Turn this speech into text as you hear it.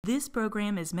This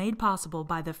program is made possible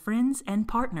by the friends and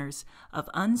partners of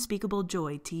Unspeakable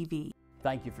Joy TV.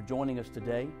 Thank you for joining us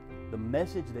today. The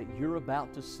message that you're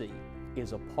about to see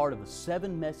is a part of a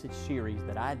 7-message series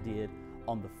that I did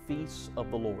on the feasts of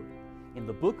the Lord. In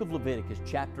the book of Leviticus,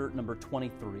 chapter number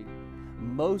 23,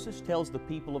 Moses tells the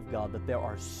people of God that there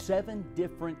are 7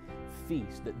 different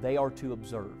feasts that they are to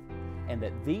observe, and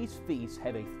that these feasts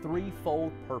have a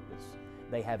threefold purpose.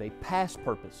 They have a past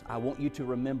purpose. I want you to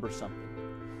remember something.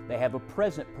 They have a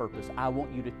present purpose. I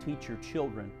want you to teach your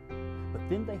children. But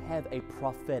then they have a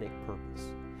prophetic purpose.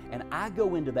 And I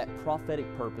go into that prophetic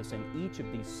purpose in each of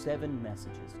these 7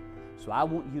 messages. So I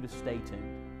want you to stay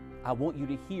tuned. I want you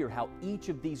to hear how each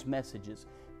of these messages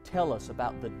tell us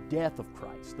about the death of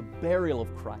Christ, the burial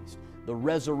of Christ, the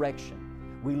resurrection.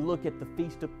 We look at the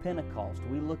Feast of Pentecost.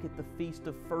 We look at the Feast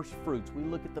of Firstfruits. We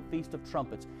look at the Feast of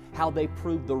Trumpets, how they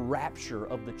prove the rapture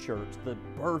of the church, the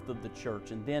birth of the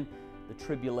church, and then the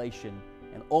tribulation,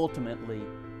 and ultimately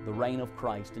the reign of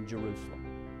Christ in Jerusalem.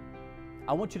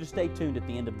 I want you to stay tuned at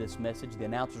the end of this message. The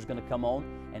announcer is going to come on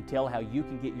and tell how you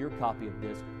can get your copy of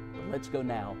this. But let's go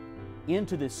now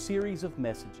into this series of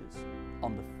messages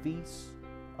on the feasts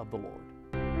of the Lord.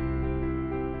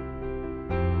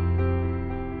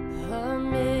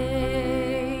 Amazing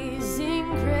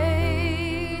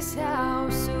grace, how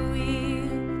sweet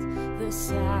the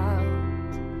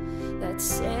sound that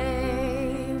saved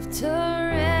a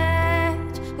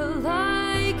wretch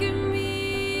like me.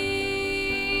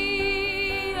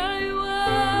 I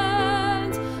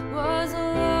once was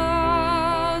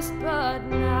lost, but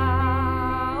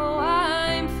now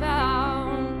I'm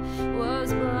found,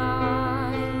 was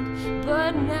blind,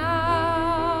 but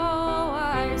now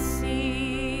I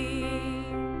see.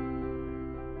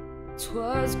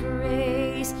 'Twas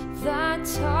grace that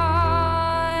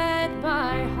taught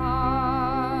my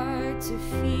heart to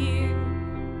fear,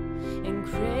 and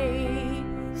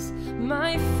grace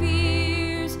my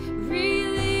fears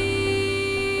relieved.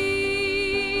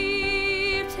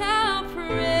 How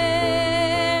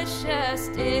precious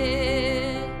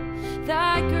did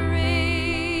that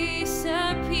grace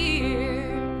appear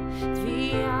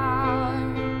the hour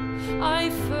I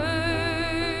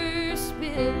first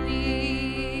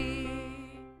believed.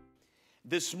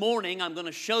 This morning I'm going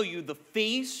to show you the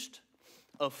Feast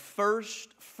of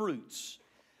First Fruits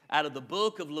out of the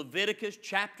book of Leviticus,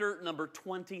 chapter number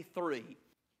 23.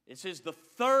 This is the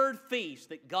 3rd feast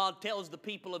that God tells the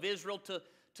people of Israel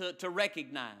to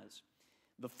recognize.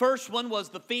 The first one was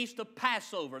the Feast of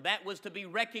Passover. That was to be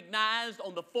recognized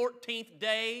on the 14th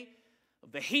day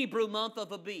of the Hebrew month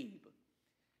of Abib.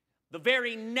 The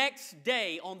very next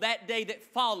day, on that day that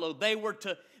followed, they were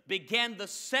to begin the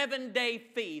 7-day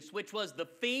feast, which was the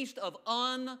Feast of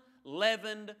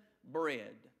Unleavened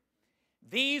Bread.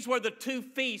 These were the 2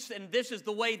 feasts, and this is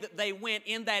the way that they went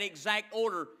in that exact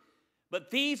order. But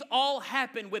these all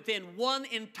happened within one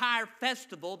entire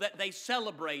festival that they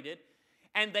celebrated,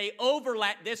 and they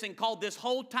overlapped this and called this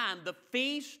whole time the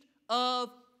Feast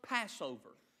of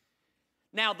Passover.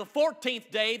 Now, the 14th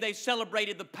day, they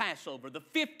celebrated the Passover. The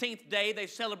 15th day, they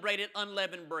celebrated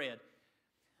unleavened bread.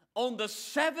 On the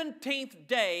 17th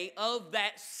day of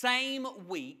that same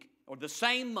week, or the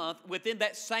same month, within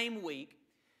that same week,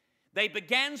 they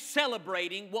began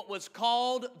celebrating what was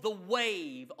called the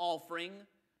wave offering,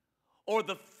 or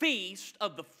the Feast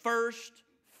of the First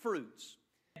Fruits.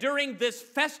 During this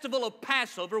festival of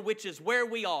Passover, which is where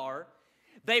we are,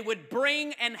 they would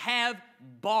bring and have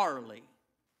barley.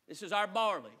 This is our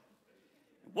barley.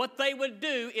 What they would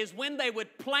do is when they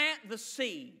would plant the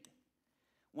seed,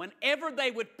 whenever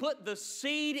they would put the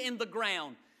seed in the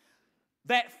ground,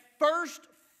 that first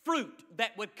fruit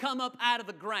that would come up out of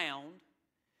the ground,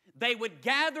 they would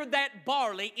gather that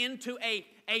barley into a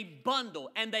bundle,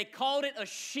 and they called it a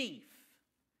sheaf.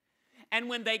 And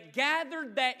when they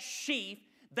gathered that sheaf,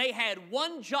 they had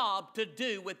one job to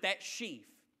do with that sheaf.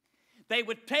 They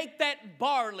would take that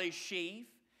barley sheaf,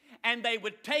 and they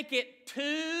would take it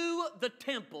to the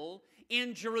temple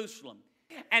in Jerusalem.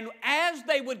 And as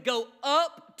they would go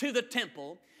up to the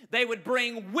temple, they would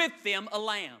bring with them a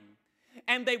lamb.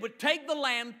 And they would take the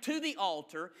lamb to the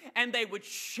altar, and they would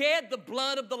shed the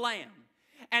blood of the lamb.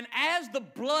 And as the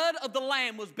blood of the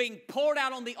lamb was being poured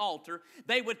out on the altar,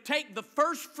 they would take the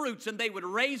first fruits and they would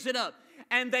raise it up,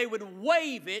 and they would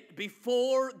wave it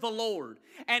before the Lord.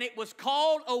 And it was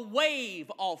called a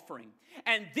wave offering.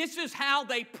 And this is how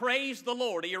they praised the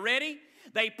Lord. Are you ready?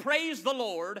 They praised the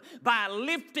Lord by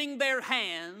lifting their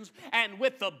hands and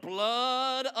with the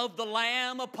blood of the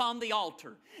Lamb upon the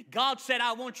altar. God said,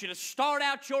 I want you to start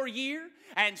out your year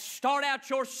and start out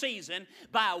your season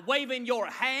by waving your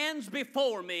hands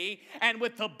before me and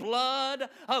with the blood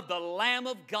of the Lamb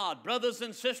of God. Brothers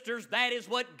and sisters, that is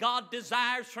what God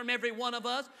desires from every one of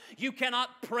us. You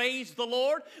cannot praise the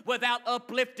Lord without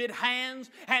uplifted hands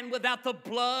and without the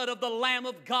blood of the Lamb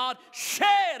of God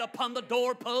shed upon the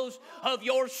doorpost of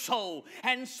your soul.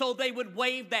 And so they would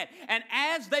wave that. And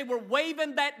as they were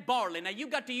waving that barley, now you've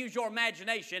got to use your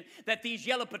imagination that these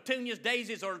yellow petunias,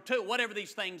 daisies, or whatever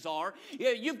these things are,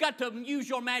 you've got to use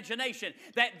your imagination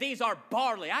that these are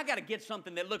barley. I got to get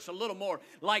something that looks a little more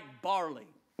like barley.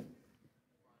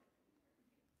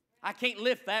 I can't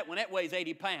lift that when that weighs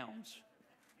 80 pounds.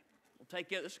 We'll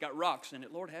take it. This has got rocks in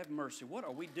it. Lord, have mercy. What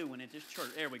are we doing at this church?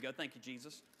 There we go. Thank you,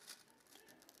 Jesus.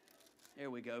 There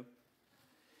we go.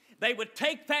 They would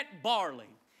take that barley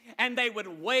and they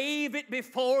would wave it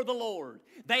before the Lord.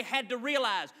 They had to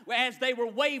realize as they were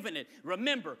waving it,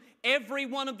 remember, every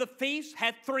one of the feasts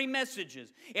had three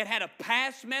messages. It had a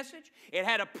past message, it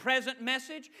had a present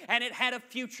message, and it had a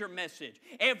future message.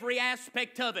 Every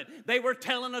aspect of it, they were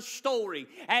telling a story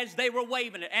as they were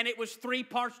waving it, and it was three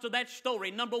parts to that story.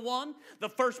 Number one, the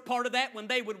first part of that, when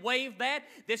they would wave that,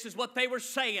 this is what they were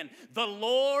saying. The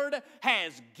Lord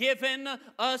has given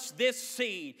us this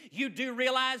seed. You do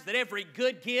realize that every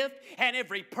good gift and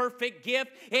every perfect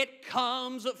gift, it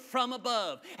comes from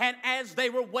above. And as they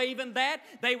were waving that,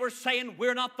 they were saying,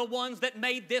 we're not the ones that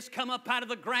made this come up out of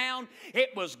the ground.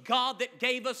 It was God that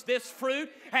gave us this fruit,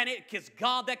 and it is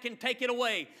God that can take it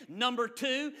away. Number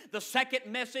two, the second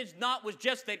message not was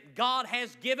just that God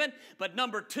has given, but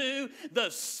number two, the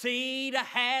seed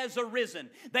has arisen.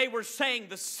 They were saying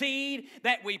the seed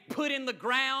that we put in the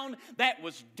ground, that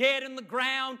was dead in the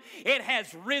ground, it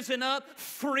has risen up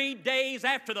 3 days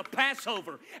after the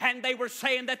Passover. And they were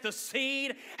saying that the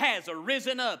seed has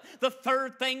arisen up. The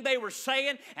third thing they were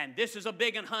saying, and this is a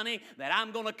big one, honey, that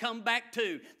I'm going to come back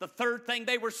to. The third thing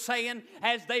they were saying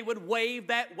as they would wave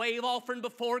that wave offering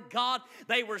before God,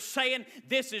 they were saying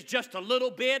this is just a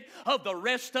little bit of the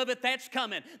rest of it that's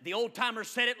coming. The old timers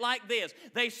said it like this.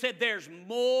 They said there's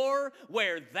more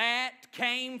where that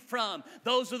came from.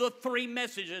 Those are the three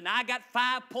messages. And I got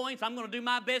 5 points. I'm going to do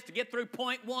my best to get through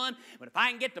point 1. But if I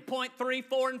can get to point 3,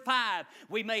 4, and 5,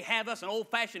 we may have us an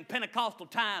old-fashioned Pentecostal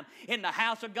time in the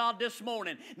house of God this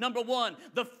morning. Number 1,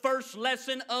 the first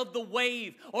lesson of the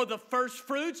wave or the first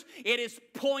fruits, it is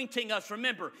pointing us.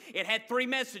 Remember, it had 3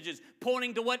 messages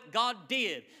pointing to what God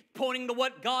did, pointing to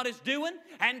what God is doing,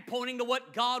 and pointing to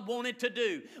what God wanted to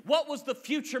do. What was the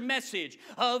future message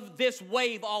of this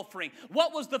wave offering?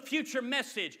 What was the future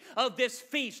message of this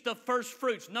feast of first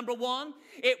fruits? Number 1,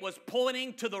 it was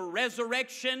pointing to the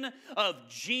resurrection of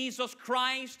Jesus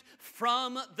Christ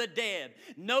from the dead.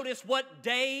 Notice what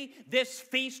day this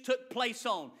feast took place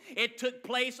on. It took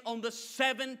place on the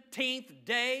 17th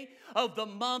day of the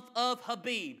month of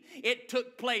Habib. It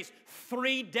took place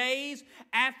 3 days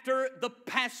after the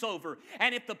Passover.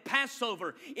 And if the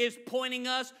Passover is pointing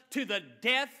us to the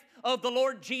death of the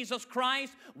Lord Jesus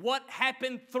Christ, what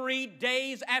happened 3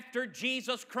 days after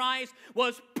Jesus Christ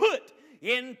was put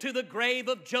into the grave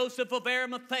of Joseph of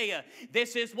Arimathea?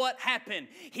 This is what happened.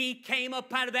 He came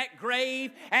up out of that grave,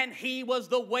 and he was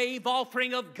the wave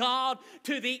offering of God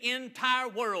to the entire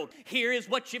world. Here is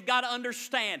what you've got to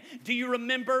understand. Do you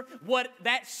remember what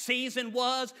that season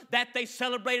was that they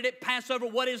celebrated at Passover?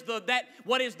 What is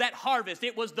that harvest?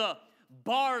 It was the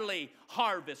barley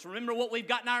harvest. Remember what we've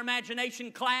got in our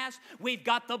imagination class? We've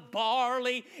got the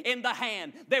barley in the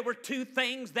hand. There were 2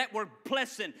 things that were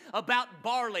pleasant about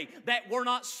barley that were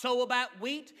not so about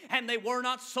wheat, and they were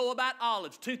not so about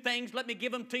olives. 2 things, let me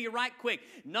give them to you right quick.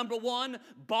 Number 1,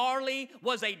 barley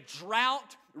was a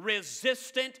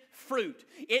drought-resistant fruit.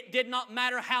 It did not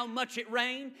matter how much it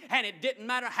rained, and it didn't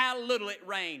matter how little it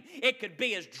rained. It could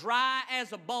be as dry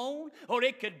as a bone, or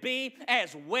it could be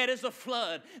as wet as a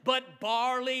flood. But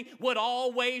barley would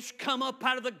always come up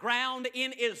out of the ground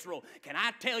in Israel. Can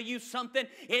I tell you something?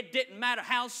 It didn't matter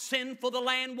how sinful the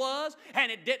land was,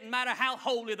 and it didn't matter how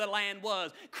holy the land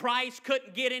was. Christ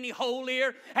couldn't get any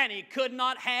holier, and he could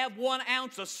not have 1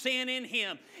 ounce of sin in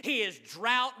him. He is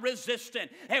drought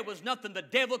resistant. There was nothing the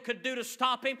devil could do to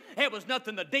stop him. There was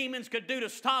nothing the demons could do to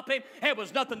stop him. There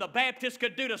was nothing the Baptists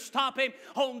could do to stop him.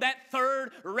 On that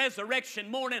third resurrection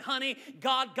morning, honey,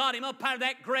 God got him up out of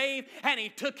that grave, and He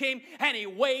took him and He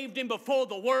waved him before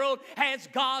the world as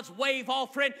God's wave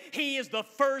offering. He is the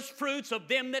first fruits of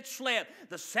them that slept.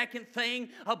 The second thing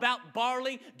about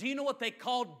barley, do you know what they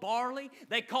called barley?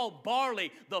 They called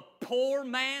barley the poor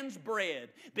man's bread,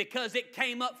 because it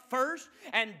came up first,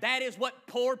 and that is what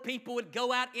poor people would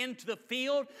go out into the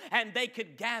field and they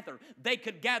could gather. They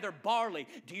could gather barley.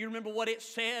 Do you remember what it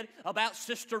said about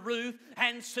Sister Ruth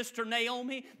and Sister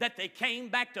Naomi? That they came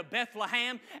back to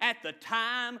Bethlehem at the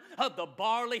time of the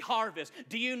barley harvest.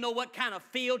 Do you know what kind of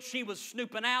field she was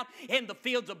snooping out? In the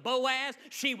fields of Boaz.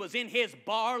 She was in his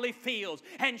barley fields,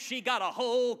 and she got a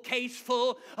whole case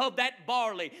full of that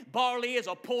barley. Barley is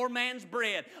a poor man's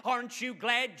bread. Aren't you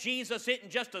glad Jesus isn't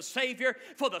just a Savior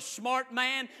for the smart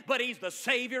man, but He's the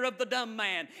Savior of the dumb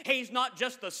man? He's not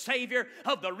just the Savior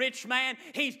of the rich man.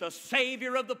 He's the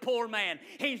Savior of the poor man.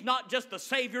 He's not just the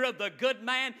Savior of the good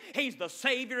man. He's the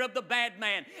Savior of the bad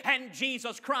man. And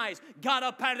Jesus Christ got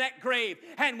up out of that grave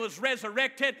and was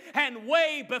resurrected, and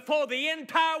way before the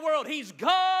entire world, He's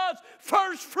God's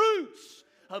first fruits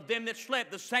of them that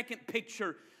slept. The second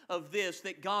picture of this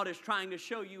that God is trying to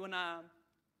show you and I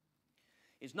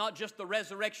is not just the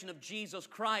resurrection of Jesus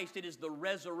Christ, it is the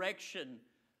resurrection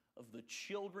of the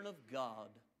children of God.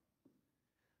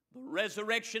 The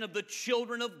resurrection of the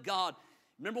children of God.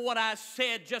 Remember what I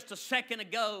said just a second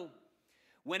ago?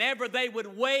 Whenever they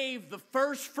would wave the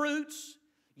first fruits,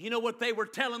 you know what they were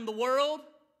telling the world?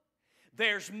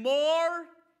 There's more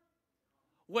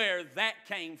where that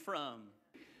came from.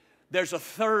 There's a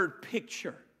third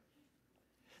picture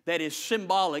that is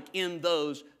symbolic in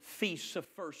those feasts of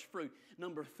first fruit.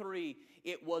 Number 3,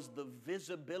 it was the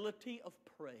visibility of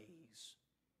praise.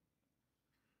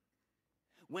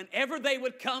 Whenever they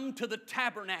would come to the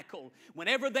tabernacle,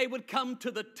 whenever they would come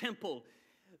to the temple,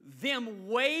 them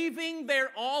waving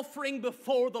their offering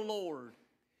before the Lord,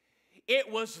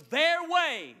 it was their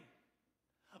way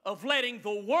of letting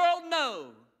the world know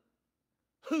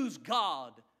whose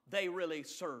God they really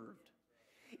served.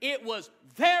 It was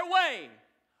their way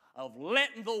of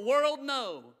letting the world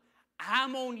know,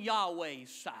 I'm on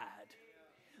Yahweh's side.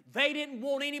 They didn't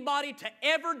want anybody to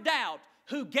ever doubt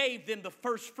who gave them the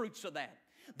first fruits of that.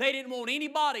 They didn't want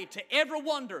anybody to ever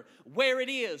wonder where it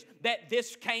is that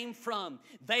this came from.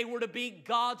 They were to be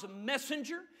God's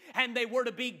messenger, and they were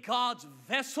to be God's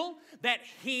vessel, that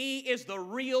He is the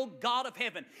real God of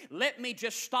heaven. Let me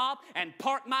just stop and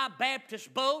park my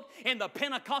Baptist boat in the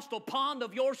Pentecostal pond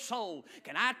of your soul.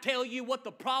 Can I tell you what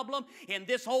the problem in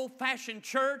this old-fashioned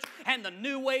church and the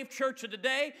New Wave church of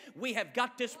today? We have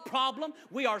got this problem.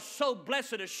 We are so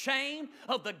blessed ashamed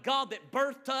of the God that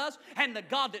birthed us and the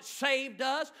God that saved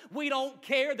us. We don't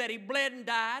care that He bled and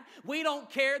died. We don't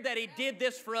care that He did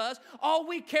this for us. All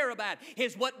we care about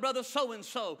is what brother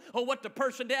so-and-so or what the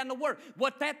person down the work,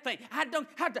 what that thing. I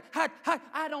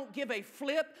don't give a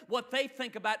flip what they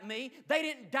think about me. They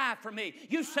didn't die for me.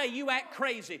 You say you act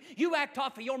crazy. You act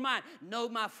off of your mind. No,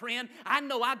 my friend, I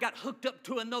know I got hooked up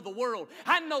to another world.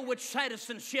 I know which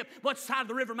citizenship, what side of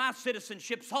the river my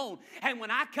citizenship's on. And when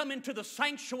I come into the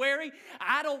sanctuary,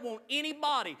 I don't want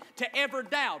anybody to ever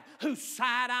doubt whose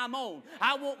side I'm on.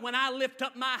 I want, when I lift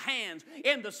up my hands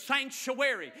in the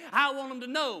sanctuary, I want them to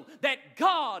know that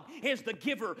God is the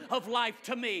giver of life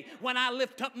to me. When I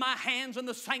lift up my hands in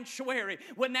the sanctuary,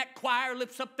 when that choir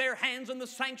lifts up their hands in the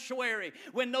sanctuary,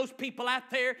 when those people out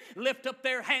there lift up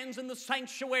their hands in the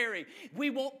sanctuary, we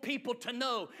want people to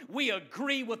know we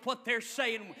agree with what they're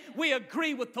saying. We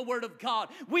agree with the Word of God.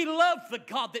 We love the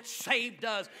God that saved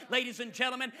us. Ladies and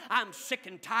gentlemen, I'm sick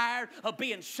and tired of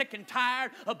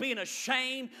being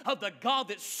ashamed of the God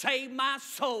that saved my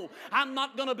soul. I'm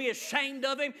not going to be ashamed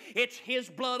of Him. It's His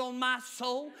blood on my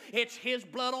soul. It's His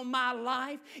blood on my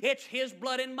life. It's His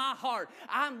blood in my heart.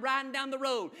 I'm riding down the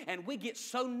road, and we get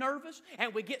so nervous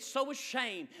and we get so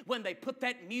ashamed when they put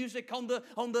that music on the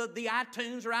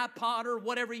iTunes or iPod or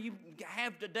whatever you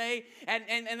have today, and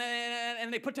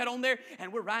they put that on there,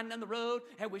 and we're riding down the road,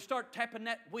 and we start tapping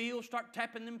that wheel, start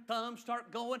tapping them thumbs,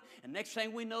 start going, and next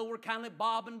thing we know, we're kind of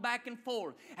bobbing back and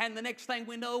forth, and the next thing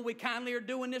we know, we kindly are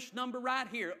doing this number right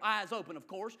here, eyes open, of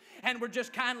course, and we're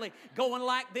just kindly going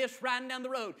like this, riding down the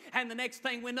road, and the next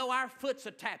next thing we know, our foot's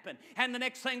a tapping. And the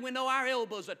next thing we know, our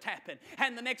elbows are tapping.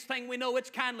 And the next thing we know, it's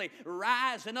kindly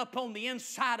rising up on the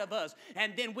inside of us.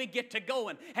 And then we get to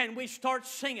going and we start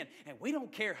singing. And we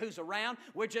don't care who's around.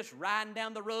 We're just riding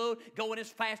down the road, going as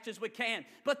fast as we can.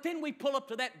 But then we pull up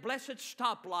to that blessed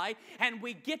stoplight and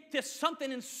we get this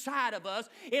something inside of us.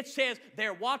 It says,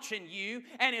 they're watching you.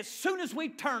 And as soon as we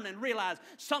turn and realize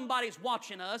somebody's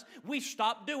watching us, we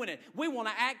stop doing it. We want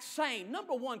to act sane.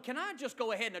 Number one, can I just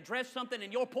go ahead and address something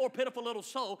in your poor, pitiful little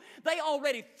soul? They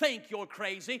already think you're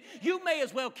crazy. You may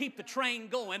as well keep the train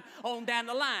going on down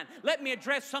the line. Let me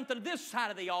address something to this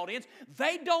side of the audience.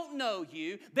 They don't know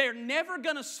you. They're never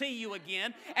going to see you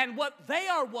again. And what they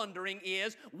are wondering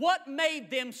is, what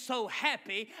made them so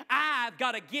happy? I've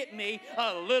got to get me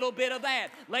a little bit of that.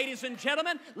 Ladies and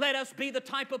gentlemen, let us be the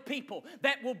type of people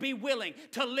that will be willing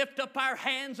to lift up our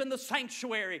hands in the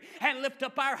sanctuary and lift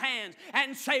up our hands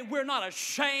and say we're not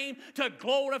ashamed to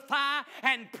glorify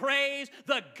and praise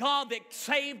the God that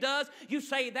saved us. You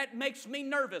say, that makes me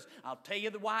nervous. I'll tell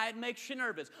you why it makes you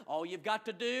nervous. All you've got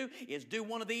to do is do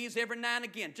one of these every now and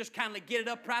again. Just kindly get it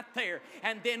up right there.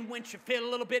 And then once you feel a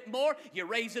little bit more, you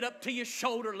raise it up to your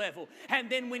shoulder level. And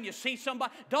then when you see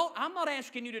somebody, I'm not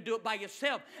asking you to do it by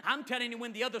yourself. I'm telling you,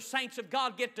 when the other saints of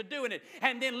God get to doing it,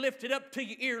 and then lift it up to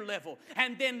your ear level.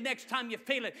 And then next time you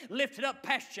feel it, lift it up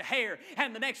past your hair.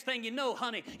 And the next thing you know,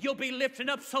 honey, you'll be lifting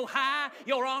up so high,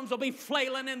 your arms will be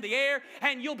flailing in the air,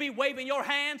 and you'll be waving your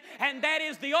hands. And that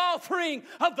is the offering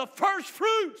of the first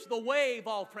fruits, the wave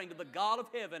offering to the God of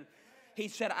heaven. He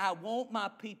said, I want my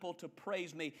people to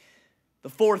praise me. The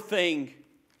fourth thing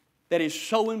that is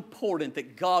so important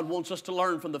that God wants us to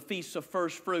learn from the Feast of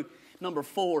First Fruit, number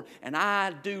 4, and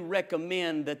I do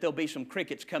recommend that there'll be some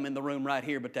crickets come in the room right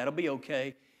here, but that'll be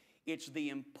okay. It's the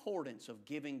importance of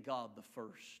giving God the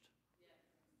first.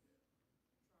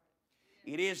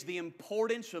 It is the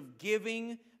importance of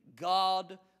giving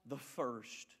God the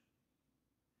first.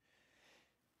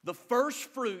 The first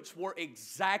fruits were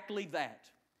exactly that.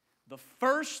 The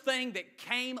first thing that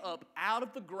came up out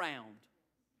of the ground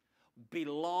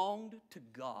belonged to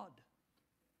God.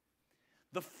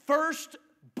 The first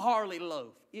barley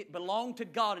loaf, it belonged to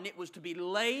God, and it was to be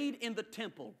laid in the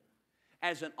temple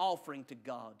as an offering to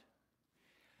God.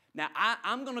 Now,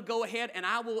 I'm going to go ahead and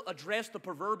I will address the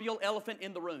proverbial elephant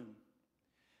in the room.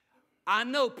 I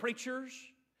know preachers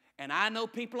and I know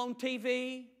people on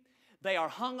TV, they are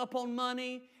hung up on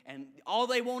money and all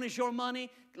they want is your money.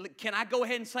 Can I go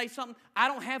ahead and say something? I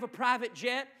don't have a private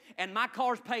jet and my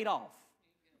car's paid off.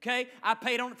 Okay, I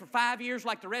paid on it for 5 years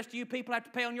like the rest of you people have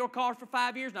to pay on your cars for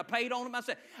 5 years, and I paid on it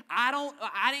myself.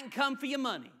 I didn't come for your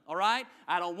money, all right?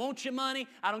 I don't want your money.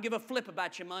 I don't give a flip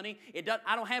about your money.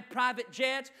 I don't have private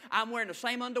jets. I'm wearing the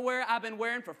same underwear I've been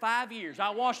wearing for 5 years.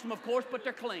 I washed them, of course, but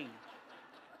they're clean.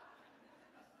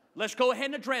 Let's go ahead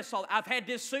and address all that. I've had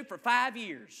this suit for 5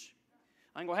 years.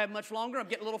 I ain't going to have it much longer. I'm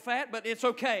getting a little fat, but it's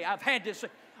okay. I've had this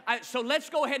suit. So let's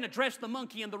go ahead and address the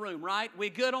monkey in the room, right? We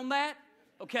good on that?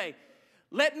 Okay.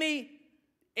 Let me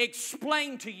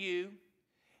explain to you,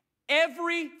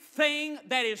 everything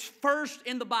that is first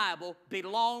in the Bible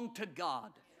belonged to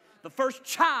God. The first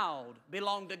child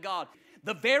belonged to God.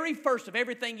 The very first of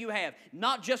everything you have,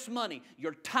 not just money,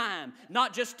 your time,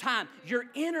 not just time, your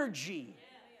energy.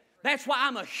 That's why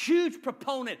I'm a huge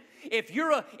proponent. If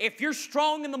you're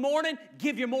strong in the morning,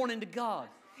 give your morning to God.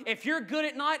 If you're good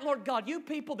at night, Lord God, you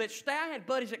people that stay, I had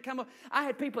buddies that come up, I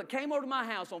had people that came over to my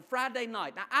house on Friday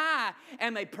night. Now, I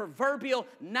am a proverbial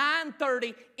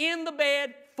 9:30 in the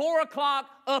bed, 4 o'clock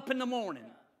up in the morning.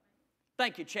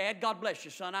 Thank you, Chad. God bless you,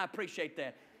 son. I appreciate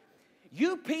that.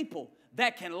 You people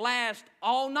that can last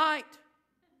all night,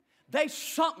 there's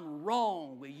something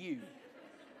wrong with you.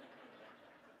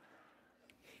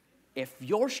 If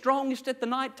you're strongest at the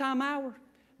nighttime hour,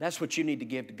 that's what you need to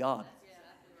give to God.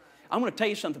 I'm going to tell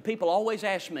you something. People always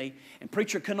ask me, and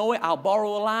Preacher Kanoy, I'll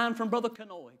borrow a line from Brother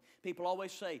Kanoy. People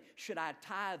always say, should I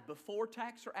tithe before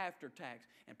tax or after tax?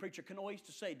 And Preacher Kanoy used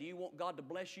to say, do you want God to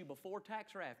bless you before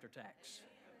tax or after tax?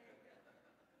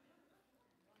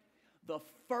 The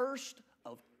first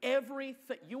of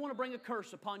everything. You want to bring a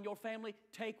curse upon your family?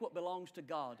 Take what belongs to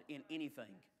God in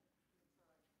anything.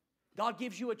 God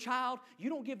gives you a child. You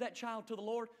don't give that child to the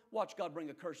Lord. Watch God bring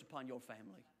a curse upon your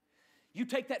family. You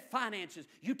take that finances,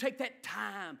 you take that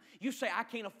time. You say, I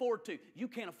can't afford to. You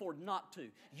can't afford not to.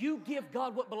 You give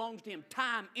God what belongs to Him,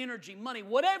 time, energy, money,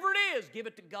 whatever it is, give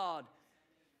it to God.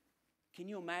 Can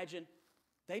you imagine?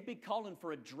 They'd be calling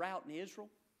for a drought in Israel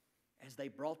as they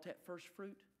brought that first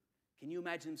fruit. Can you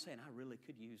imagine them saying, I really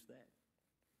could use that?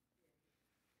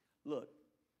 Look,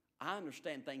 I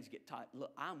understand things get tight.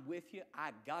 Look, I'm with you.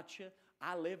 I got you.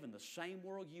 I live in the same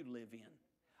world you live in.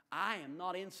 I am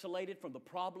not insulated from the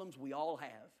problems we all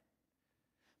have.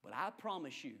 But I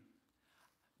promise you,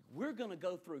 we're going to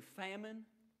go through famine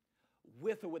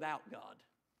with or without God.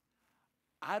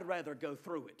 I'd rather go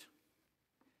through it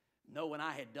knowing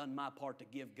I had done my part to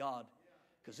give God.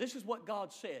 Because this is what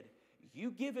God said.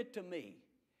 You give it to me,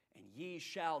 and ye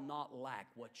shall not lack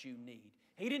what you need.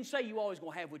 He didn't say you always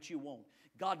going to have what you want.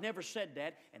 God never said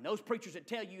that. And those preachers that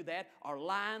tell you that are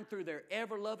lying through their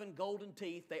ever-loving golden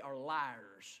teeth. They are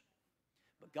liars.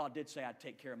 But God did say I'd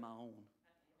take care of my own.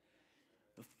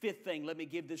 The fifth thing, let me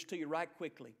give this to you right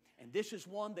quickly. And this is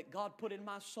one that God put in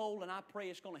my soul, and I pray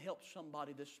it's going to help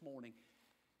somebody this morning.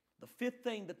 The fifth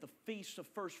thing that the Feast of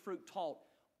First Fruit taught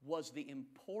was the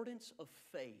importance of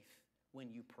faith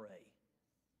when you pray.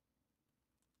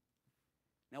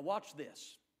 Now watch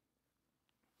this.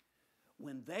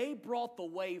 When they brought the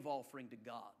wave offering to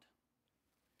God,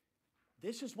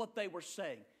 this is what they were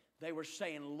saying. They were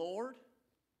saying, Lord,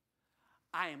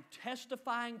 I am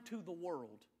testifying to the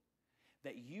world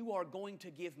that you are going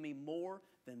to give me more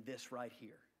than this right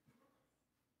here.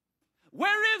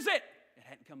 Where is it? It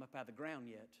hadn't come up out of the ground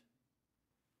yet.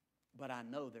 But I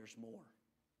know there's more.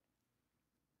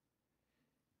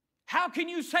 How can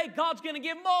you say God's going to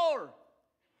give more?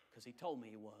 Because He told me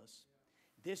He was.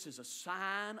 This is a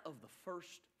sign of the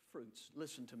first fruits.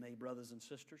 Listen to me, brothers and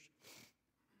sisters.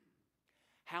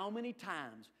 How many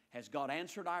times has God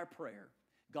answered our prayer?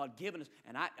 God given us,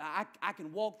 and I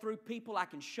can walk through people, I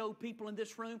can show people in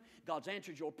this room, God's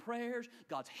answered your prayers,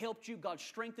 God's helped you, God's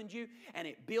strengthened you, and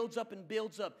it builds up and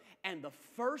builds up. And the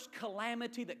first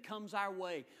calamity that comes our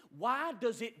way, why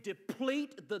does it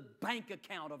deplete the bank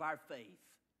account of our faith?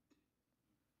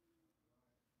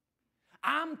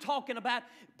 I'm talking about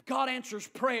God answers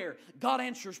prayer, God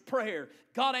answers prayer,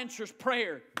 God answers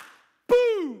prayer.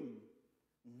 Boom!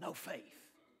 No faith.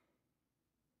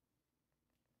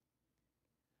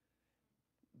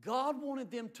 God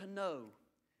wanted them to know,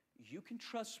 you can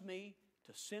trust me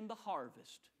to send the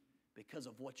harvest because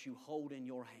of what you hold in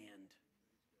your hand.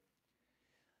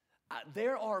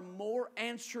 There are more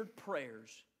answered prayers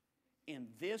in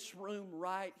this room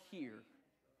right here.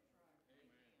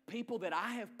 People that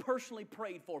I have personally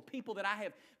prayed for, people that I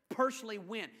have personally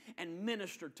went and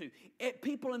ministered to.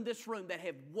 People in this room that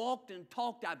have walked and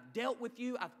talked. I've dealt with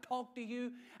you, I've talked to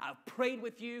you, I've prayed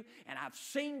with you, and I've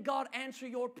seen God answer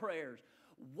your prayers.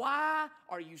 Why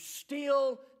are you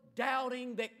still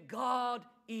doubting that God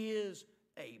is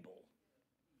able?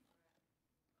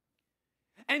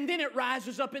 And then it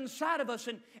rises up inside of us,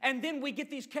 and then we get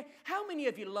these. How many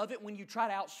of you love it when you try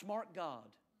to outsmart God?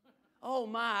 Oh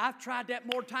my, I've tried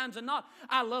that more times than not.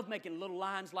 I love making little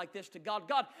lines like this to God.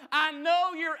 God, I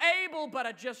know you're able, but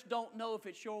I just don't know if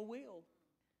it's your will.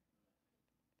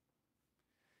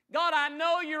 God, I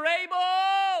know you're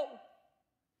able,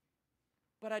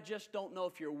 but I just don't know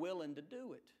if you're willing to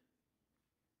do it.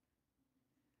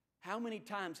 How many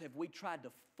times have we tried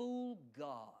to fool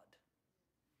God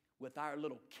with our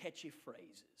little catchy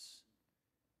phrases?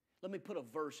 Let me put a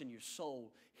verse in your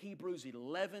soul. Hebrews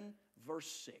 11,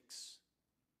 verse 6.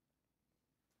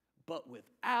 But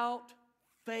without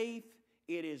faith,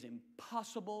 it is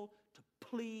impossible to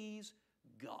please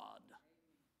God.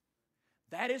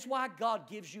 That is why God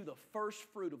gives you the first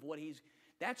fruit of what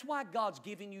that's why God's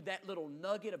giving you that little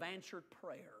nugget of answered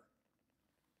prayer.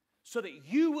 So that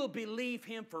you will believe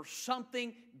Him for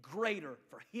something greater,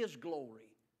 for His glory.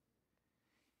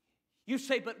 You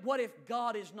say, but what if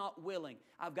God is not willing?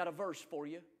 I've got a verse for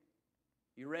you.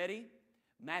 You ready?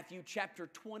 Matthew chapter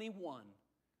 21,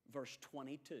 verse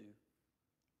 22.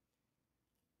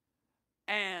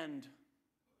 And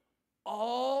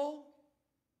all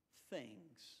things.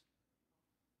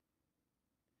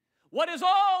 What does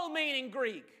all mean in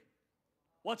Greek?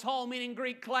 What's all mean in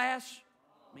Greek, class?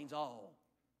 It means all.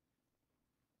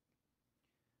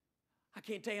 I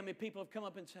can't tell you how many people have come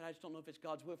up and said, I just don't know if it's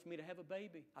God's will for me to have a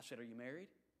baby. I said, are you married?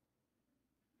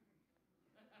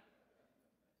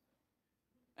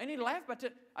 I need to laugh about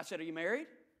that. I said, are you married?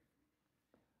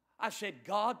 I said,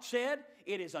 God said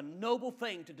it is a noble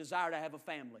thing to desire to have a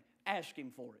family. Ask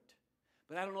Him for it.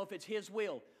 But I don't know if it's His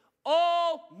will.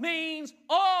 All means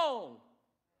all.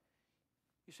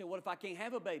 You say, what if I can't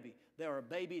have a baby? There are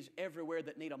babies everywhere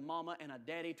that need a mama and a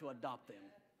daddy to adopt them.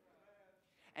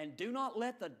 And do not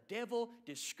let the devil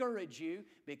discourage you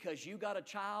because you got a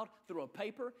child through a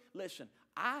paper. Listen,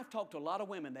 I've talked to a lot of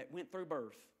women that went through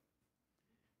birth.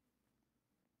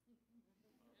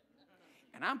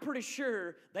 And I'm pretty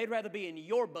sure they'd rather be in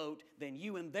your boat than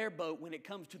you in their boat when it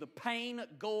comes to the pain,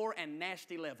 gore, and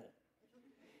nasty level.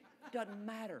 It doesn't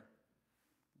matter.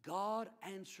 God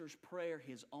answers prayer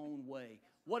His own way.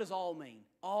 What does all mean?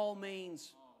 All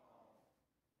means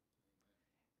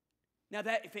Now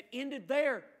that if it ended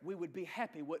there, we would be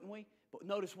happy, wouldn't we? But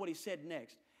notice what he said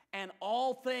next. And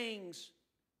all things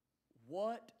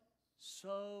whatsoever.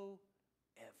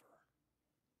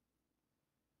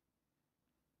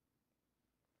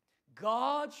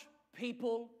 God's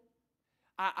people,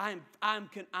 I'm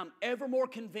ever more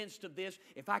convinced of this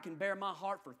if I can bear my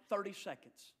heart for 30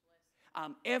 seconds.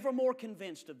 I'm ever more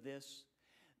convinced of this,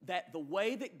 that the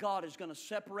way that God is going to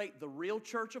separate the real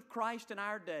church of Christ in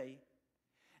our day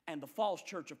and the false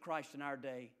church of Christ in our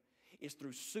day is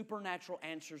through supernatural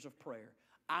answers of prayer.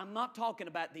 I'm not talking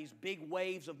about these big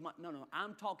waves of money. No.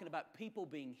 I'm talking about people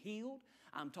being healed.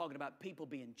 I'm talking about people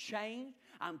being changed.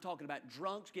 I'm talking about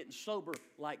drunks getting sober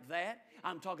like that.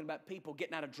 I'm talking about people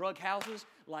getting out of drug houses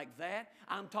like that.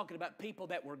 I'm talking about people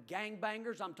that were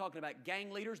gangbangers. I'm talking about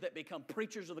gang leaders that become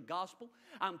preachers of the gospel.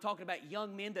 I'm talking about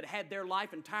young men that had their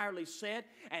life entirely set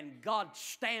and God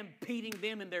stampeding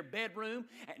them in their bedroom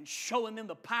and showing them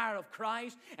the power of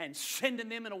Christ and sending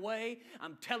them in a way.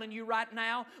 I'm telling you right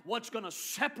now, what's going to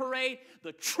separate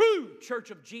the true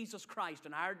church of Jesus Christ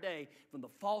in our day from the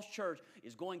false church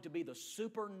is going to be the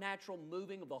supernatural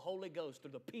moving of the Holy Ghost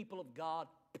through the people of God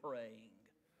praying.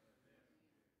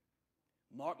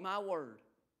 Mark my word,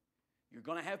 you're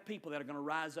going to have people that are going to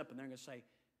rise up and they're going to say,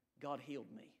 God healed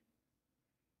me.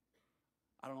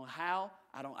 I don't know how,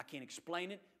 I can't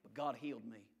explain it, but God healed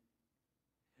me.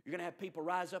 You're going to have people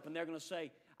rise up and they're going to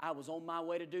say, I was on my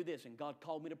way to do this and God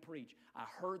called me to preach. I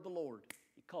heard the Lord.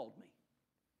 He called me.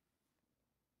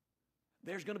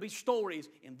 There's going to be stories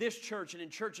in this church and in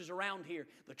churches around here,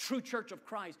 the true church of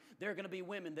Christ. There are going to be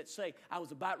women that say, I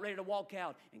was about ready to walk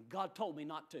out and God told me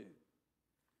not to.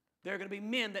 There are going to be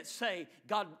men that say,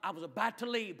 God, I was about to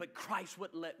leave, but Christ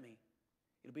wouldn't let me.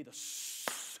 It'll be the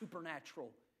supernatural.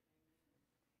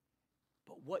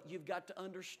 But what you've got to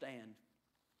understand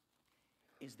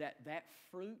is that that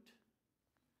fruit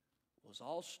was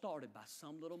all started by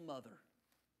some little mother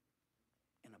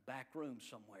in a back room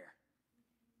somewhere,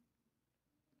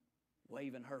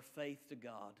 waving her faith to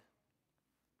God.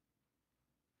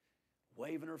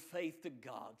 Waving her faith to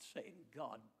God, saying,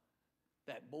 God,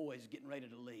 that boy's getting ready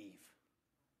to leave.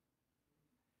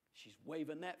 She's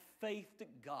waving that faith to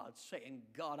God, saying,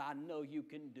 God, I know you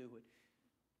can do it.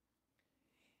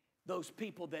 Those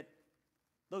people that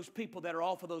are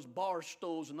off of those bar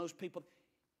stools and those people,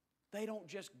 they don't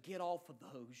just get off of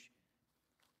those.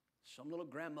 Some little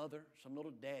grandmother, some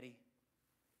little daddy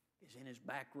is in his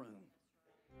back room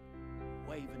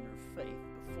waving their faith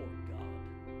before God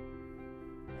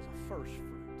as a first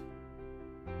fruit.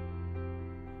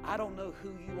 I don't know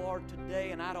who you are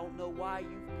today and I don't know why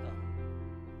you've come,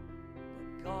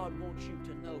 but God wants you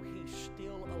to know He's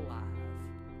still alive.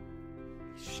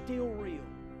 He's still real.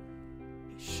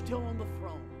 He's still on the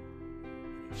throne.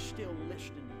 And He's still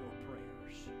listening to your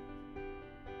prayers.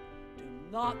 Do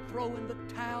not throw in the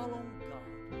towel on God.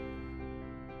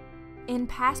 In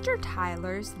Pastor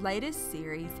Tyler's latest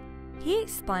series, he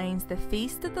explains the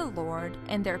feast of the Lord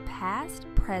and their past,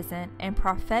 present, and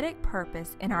prophetic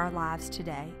purpose in our lives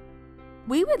today.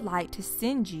 We would like to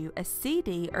send you a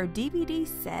CD or DVD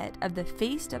set of the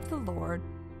Feast of the Lord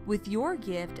with your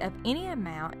gift of any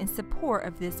amount in support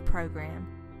of this program.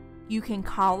 You can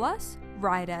call us,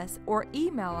 write us, or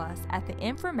email us at the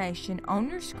information on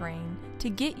your screen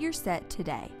to get your set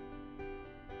today.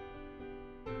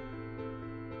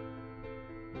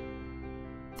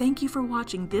 Thank you for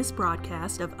watching this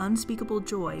broadcast of Unspeakable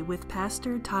Joy with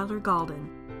Pastor Tyler Gaulden.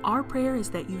 Our prayer is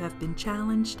that you have been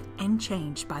challenged and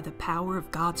changed by the power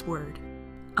of God's Word.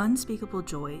 Unspeakable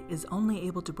Joy is only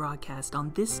able to broadcast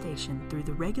on this station through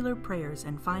the regular prayers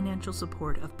and financial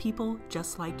support of people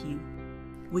just like you.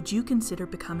 Would you consider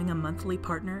becoming a monthly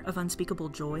partner of Unspeakable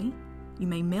Joy? You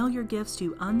may mail your gifts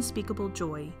to Unspeakable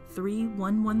Joy,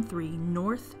 3113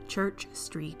 North Church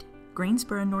Street,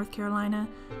 Greensboro, North Carolina,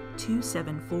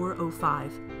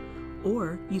 27405.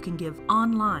 Or you can give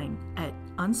online at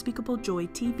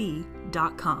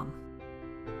unspeakablejoytv.com.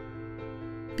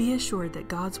 Be assured that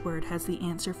God's Word has the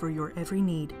answer for your every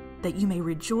need, that you may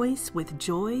rejoice with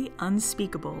joy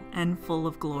unspeakable and full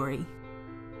of glory.